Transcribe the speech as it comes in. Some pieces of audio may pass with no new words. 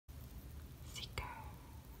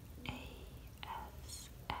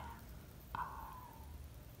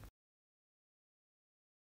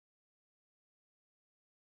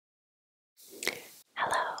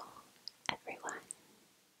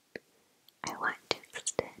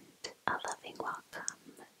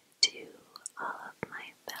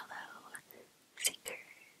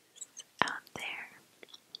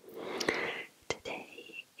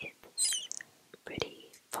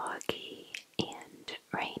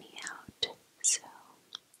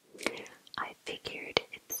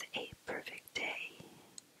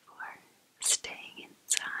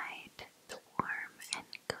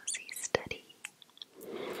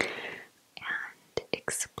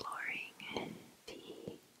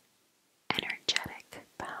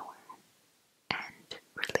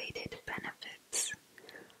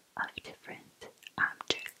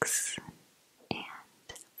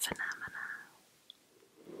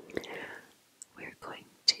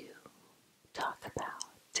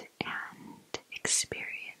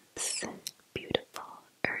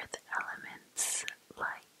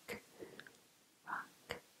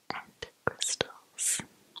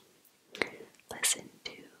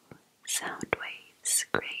sound waves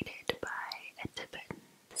created by a Tibetan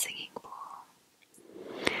singing bowl,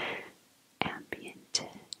 ambient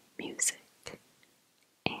music,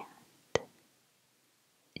 and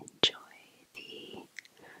enjoy the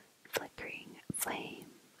flickering flame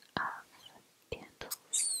of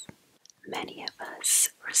candles. Many of us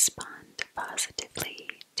respond positively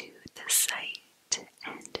to the sight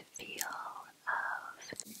and feel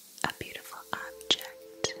of a beautiful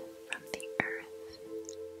object from the earth,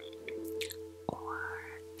 or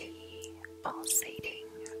the pulsating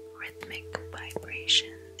rhythmic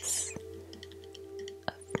vibrations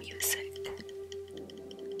of music,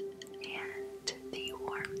 and the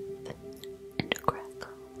warmth and crackle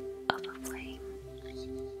of a flame.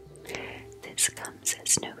 This comes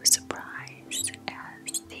as no surprise,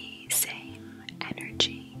 as the same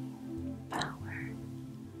energy, power,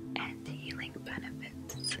 and healing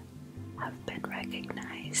benefits have been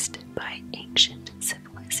recognized by ancient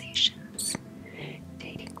civilizations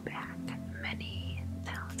dating back many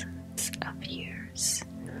thousands of years,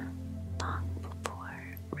 long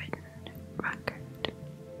before written record.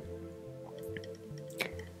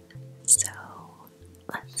 So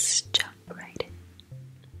let's jump right in.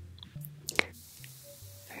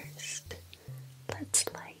 First, let's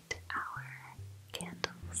light our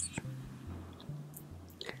candles.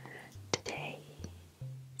 Today,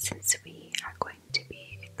 since we are going to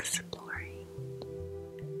be exploring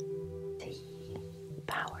the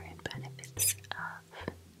power and benefits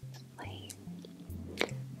of flame,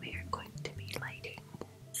 we are going to be lighting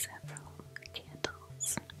several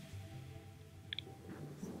candles.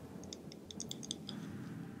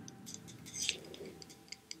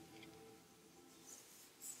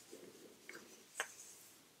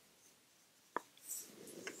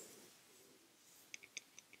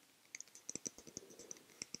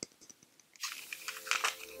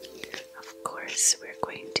 Of course, we're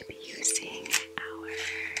going to be using our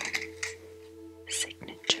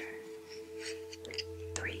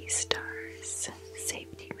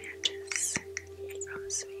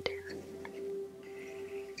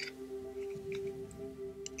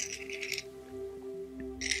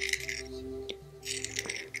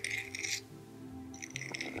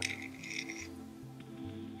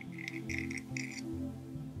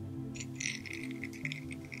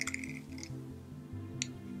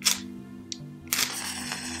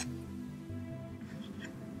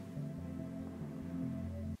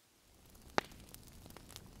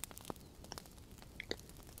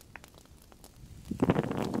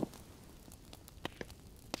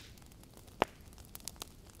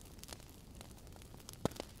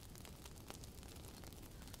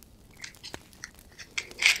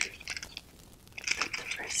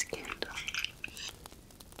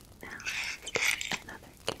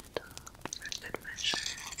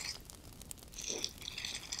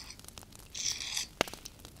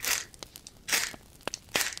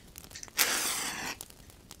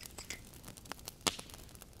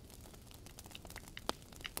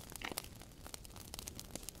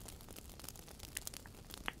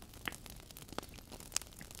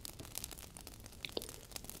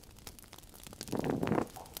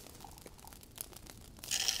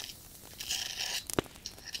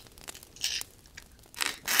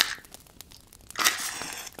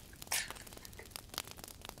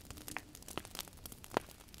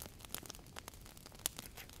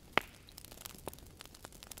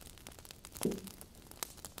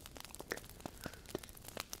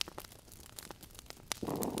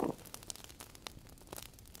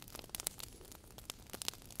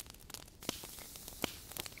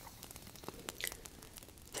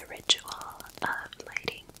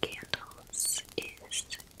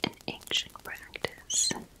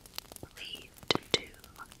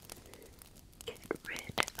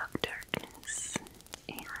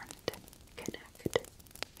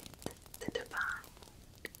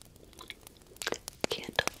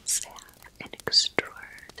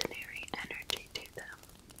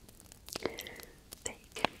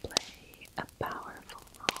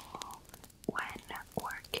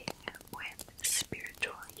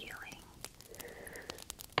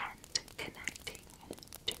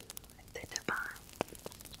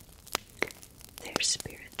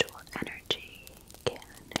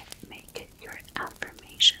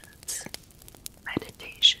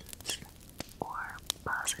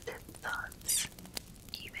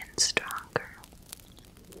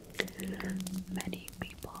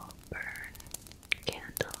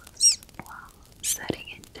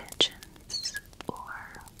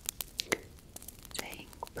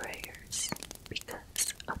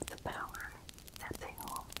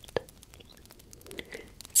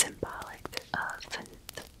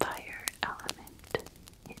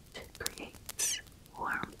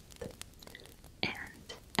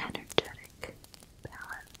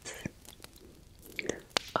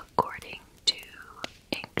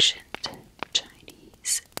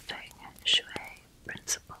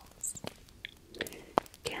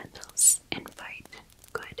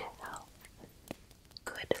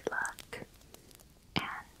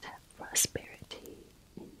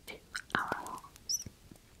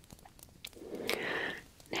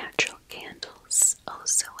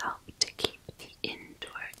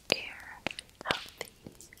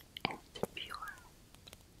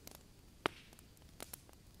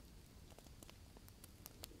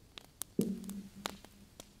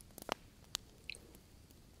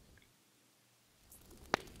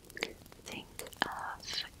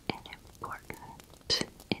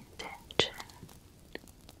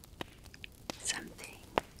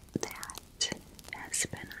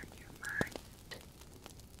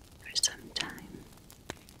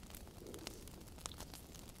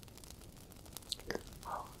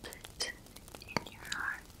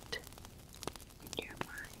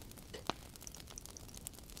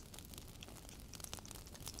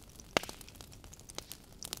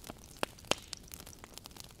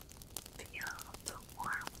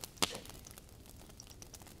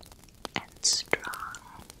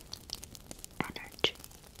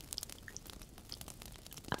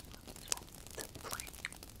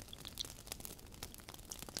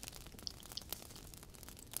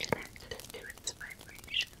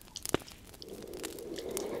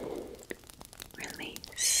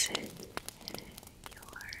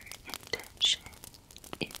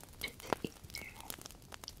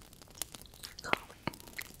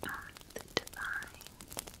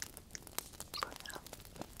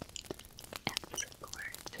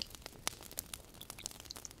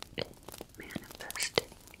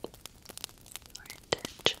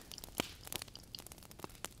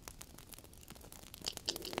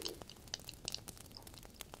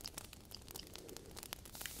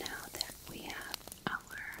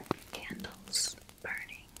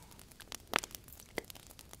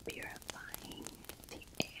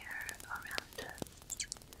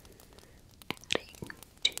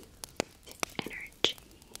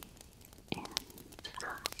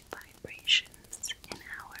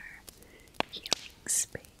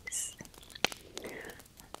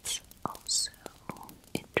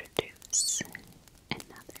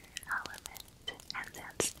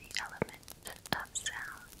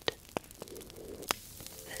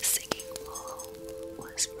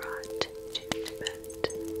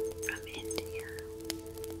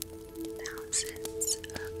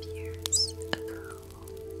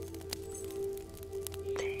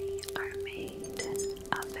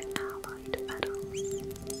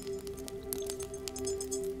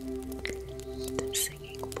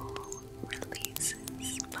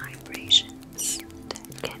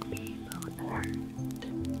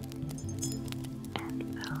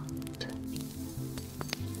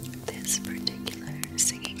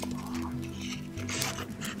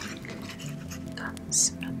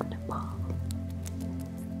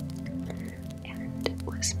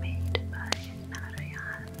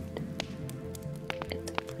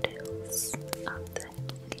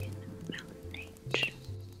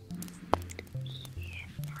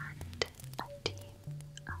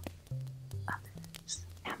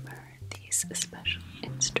these special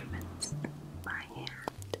instruments by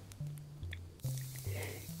hand.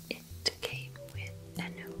 It came with a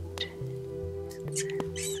note that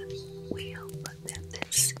says, "We hope that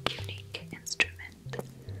this unique instrument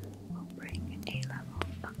will bring a level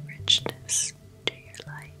of richness to your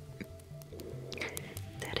life,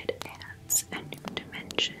 that it adds a new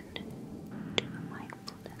dimension to a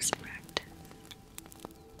mindfulness practice,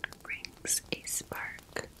 brings a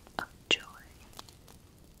spark of joy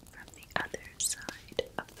from the other side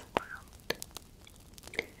of the world,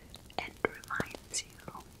 and reminds you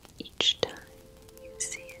each time you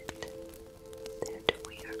see it that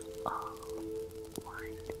we are all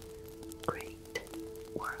one great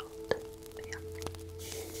world family."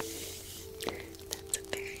 That's a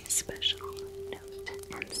very special note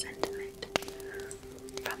and sentiment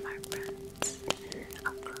from our friends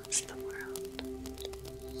across the world.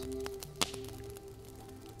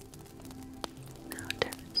 Now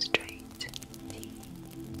demonstrate the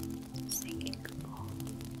singing bowl.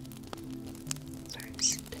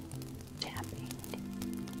 First, tapping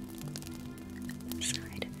the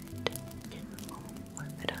side of it to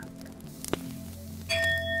warm it up.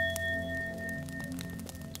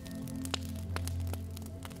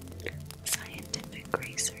 Scientific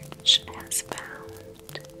research has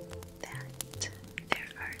found that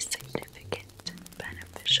there are significant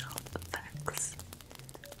beneficial effects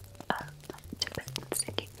of Tibetan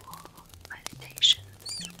singing bowl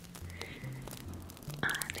meditations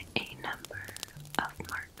on a number of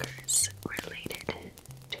markers related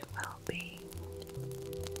to well-being,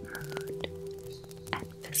 mood, and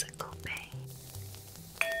physical pain.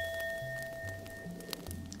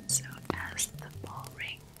 So as the bell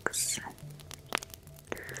rings,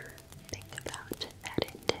 think about that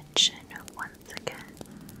intention once again.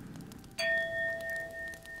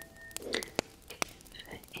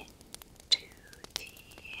 Give into the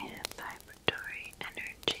vibratory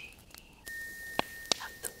energy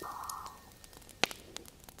of the ball.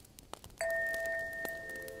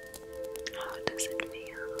 How does it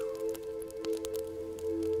feel?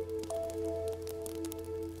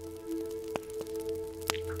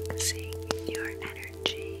 Focusing your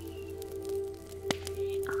energy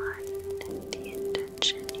on the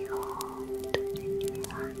intention you hold in your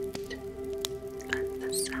heart. Let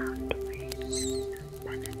the sound waves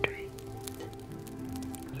penetrate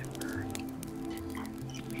your mind and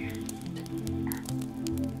spirit as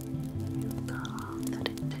you call that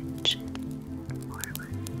intention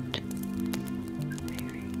forward,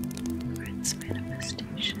 preparing for its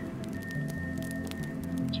manifestation.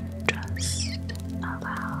 You trust,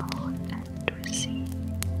 allow, and receive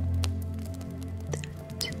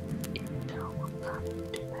that it all will come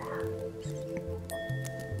to pass.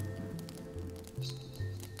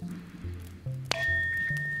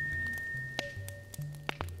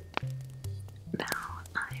 Now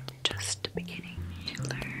I'm just beginning to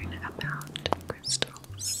learn about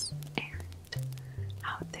crystals and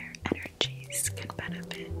how their energies can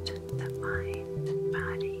benefit the mind,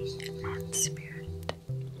 body, and spirit.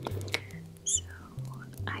 So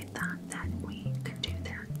I thought that we could do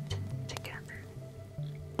that together.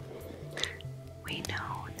 We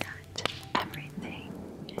know that everything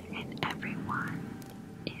and everyone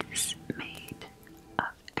is made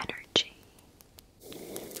of energy.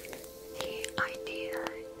 The idea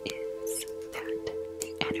is that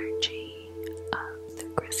the energy of the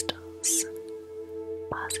crystals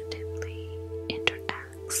positively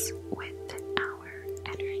interacts with our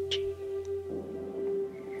energy.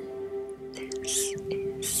 This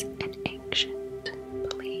is an ancient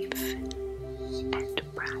belief and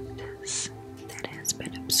practice that has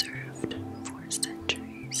been observed for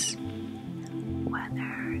centuries.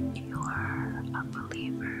 Whether you're a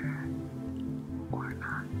believer or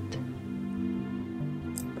not,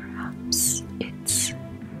 perhaps it's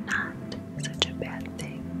not such a bad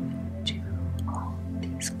thing to hold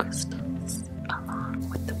these crystals along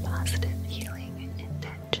with the positive healing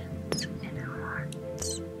intentions in our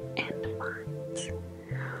hearts and minds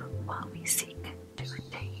while we seek to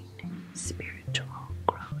attain spiritual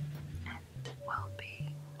growth and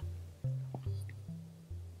well-being.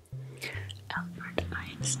 Albert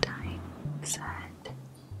Einstein said,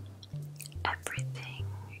 "Everything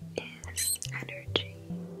is energy,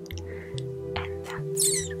 and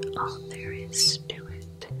that's all there is to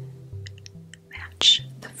it. Match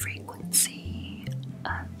the frequency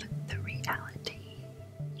of the reality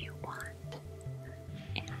you want,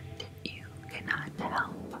 and you cannot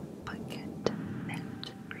help but get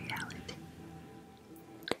that reality.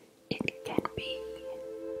 It can be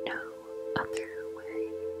no other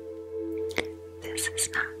way." This is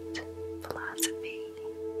not philosophy.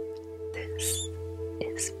 This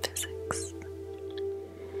is physics.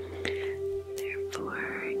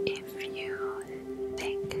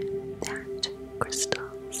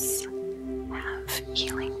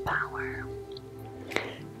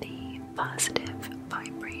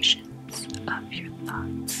 your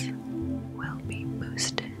thoughts will be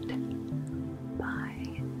boosted by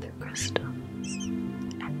the crystal's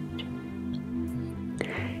energy.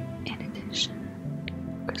 In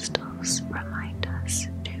addition, crystals remind us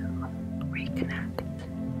to reconnect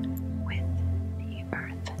with the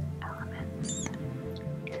earth elements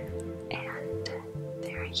and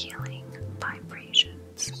their healing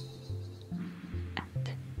vibrations and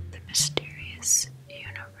the mysterious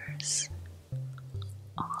universe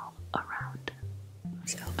all around.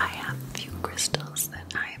 So I have a few crystals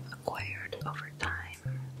that I have acquired over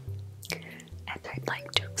time, and I'd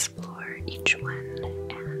like to explore each one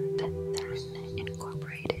and then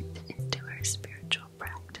incorporate it into our spiritual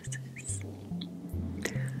practices.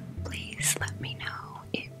 Please let me know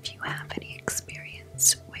if you have any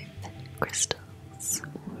experience with crystals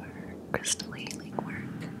or crystal healing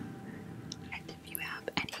work, and if you have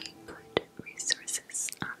any good resources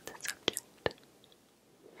on the subject.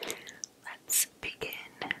 Let's begin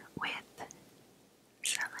with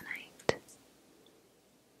selenite.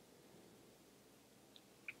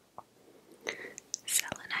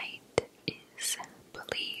 Selenite is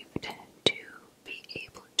believed to be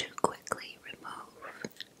able to quickly remove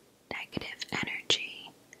negative energy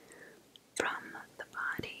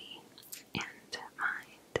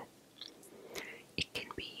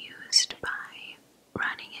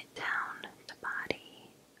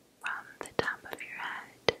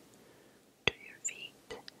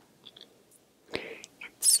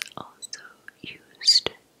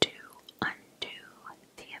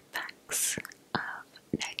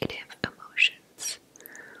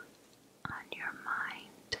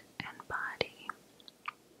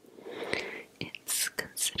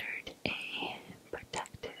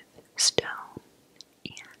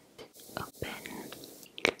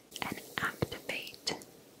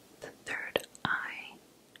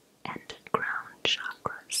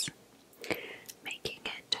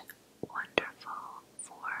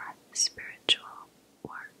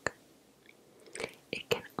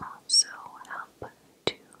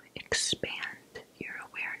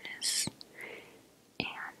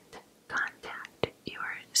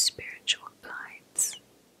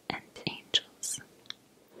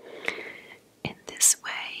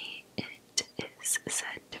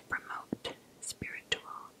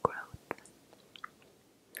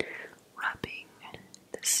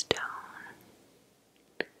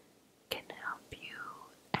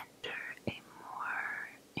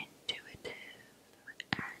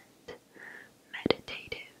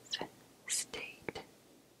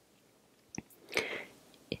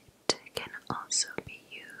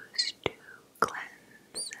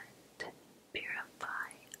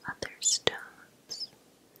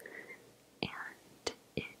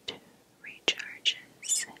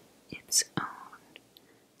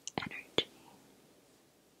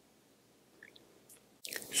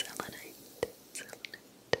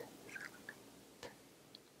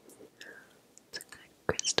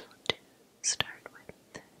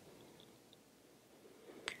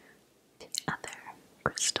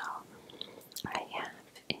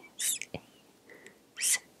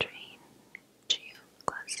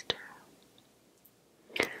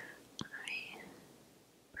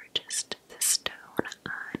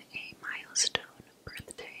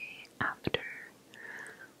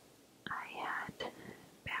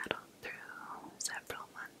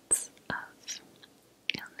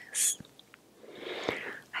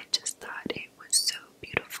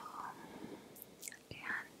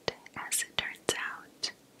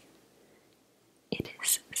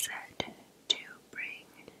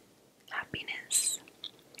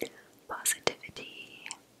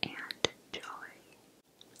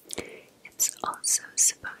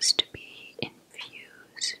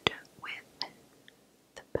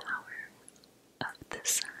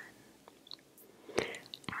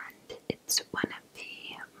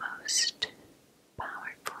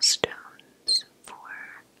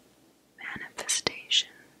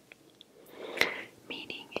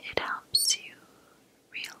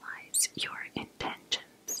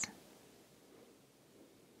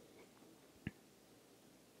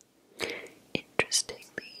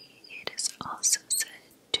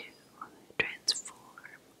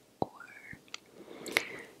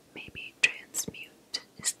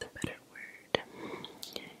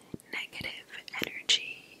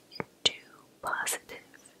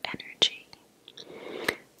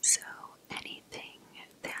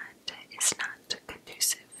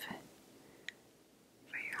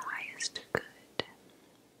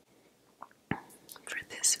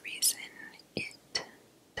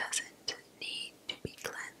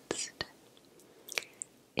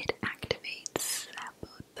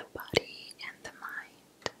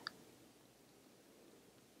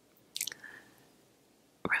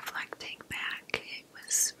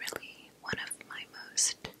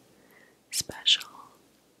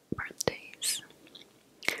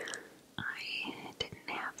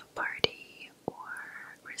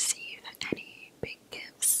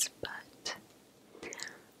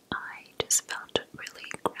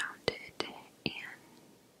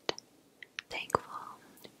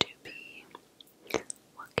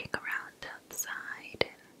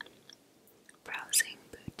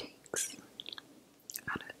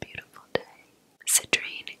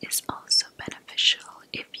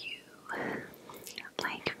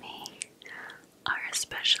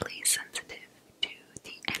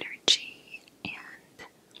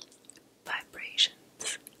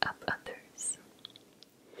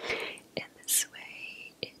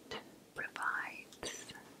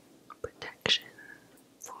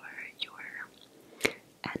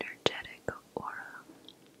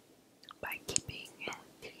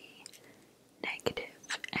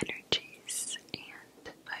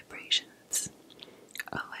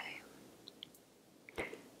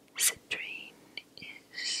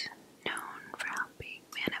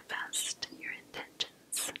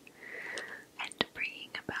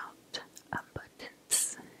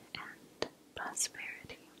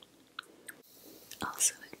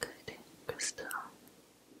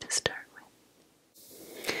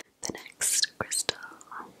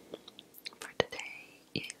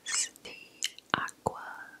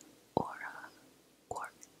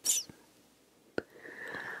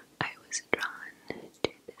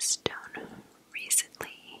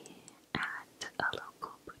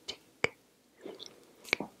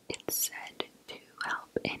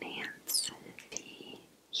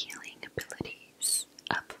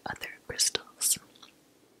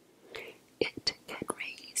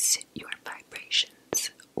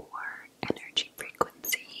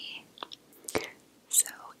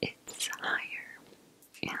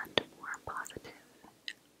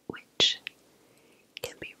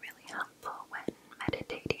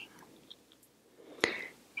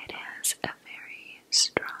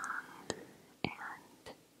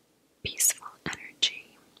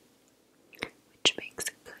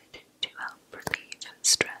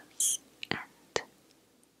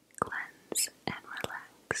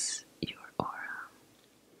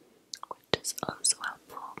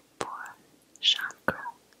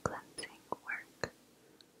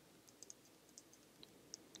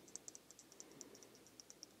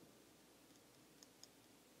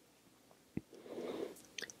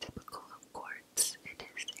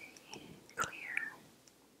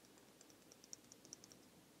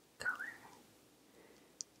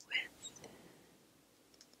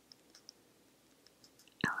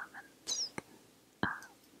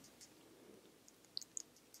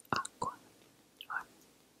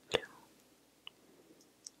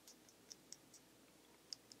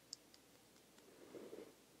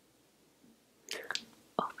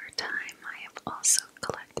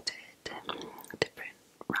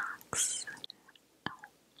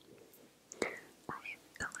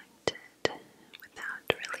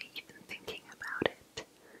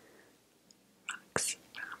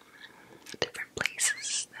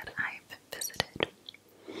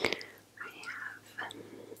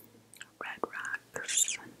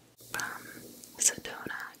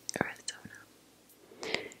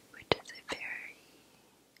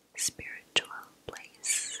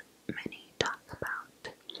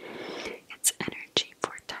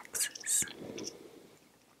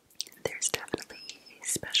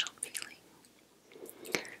special feeling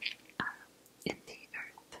in the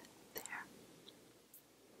earth there.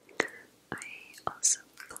 I also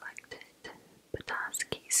collected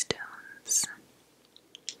Petoskey stones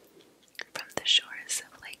from the shores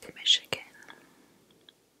of Lake Michigan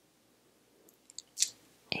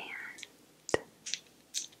and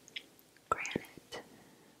granite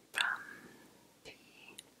from the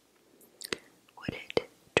wooded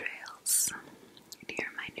trails near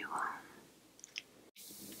my new home.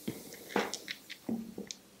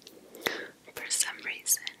 For some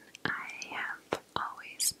reason, I have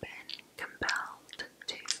always been compelled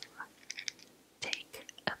to take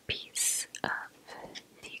a piece of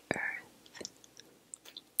the earth,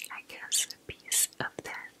 I guess a piece of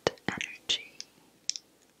that energy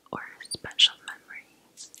or special memory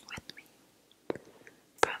with me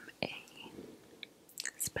from a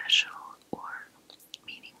special or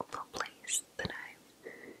meaningful place that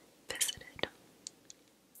I've visited.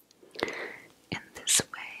 In this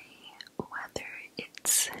way, whether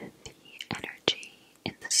it's the energy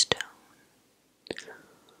in the stone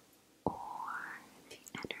or the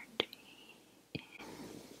energy in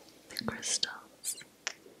the crystals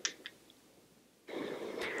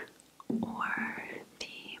or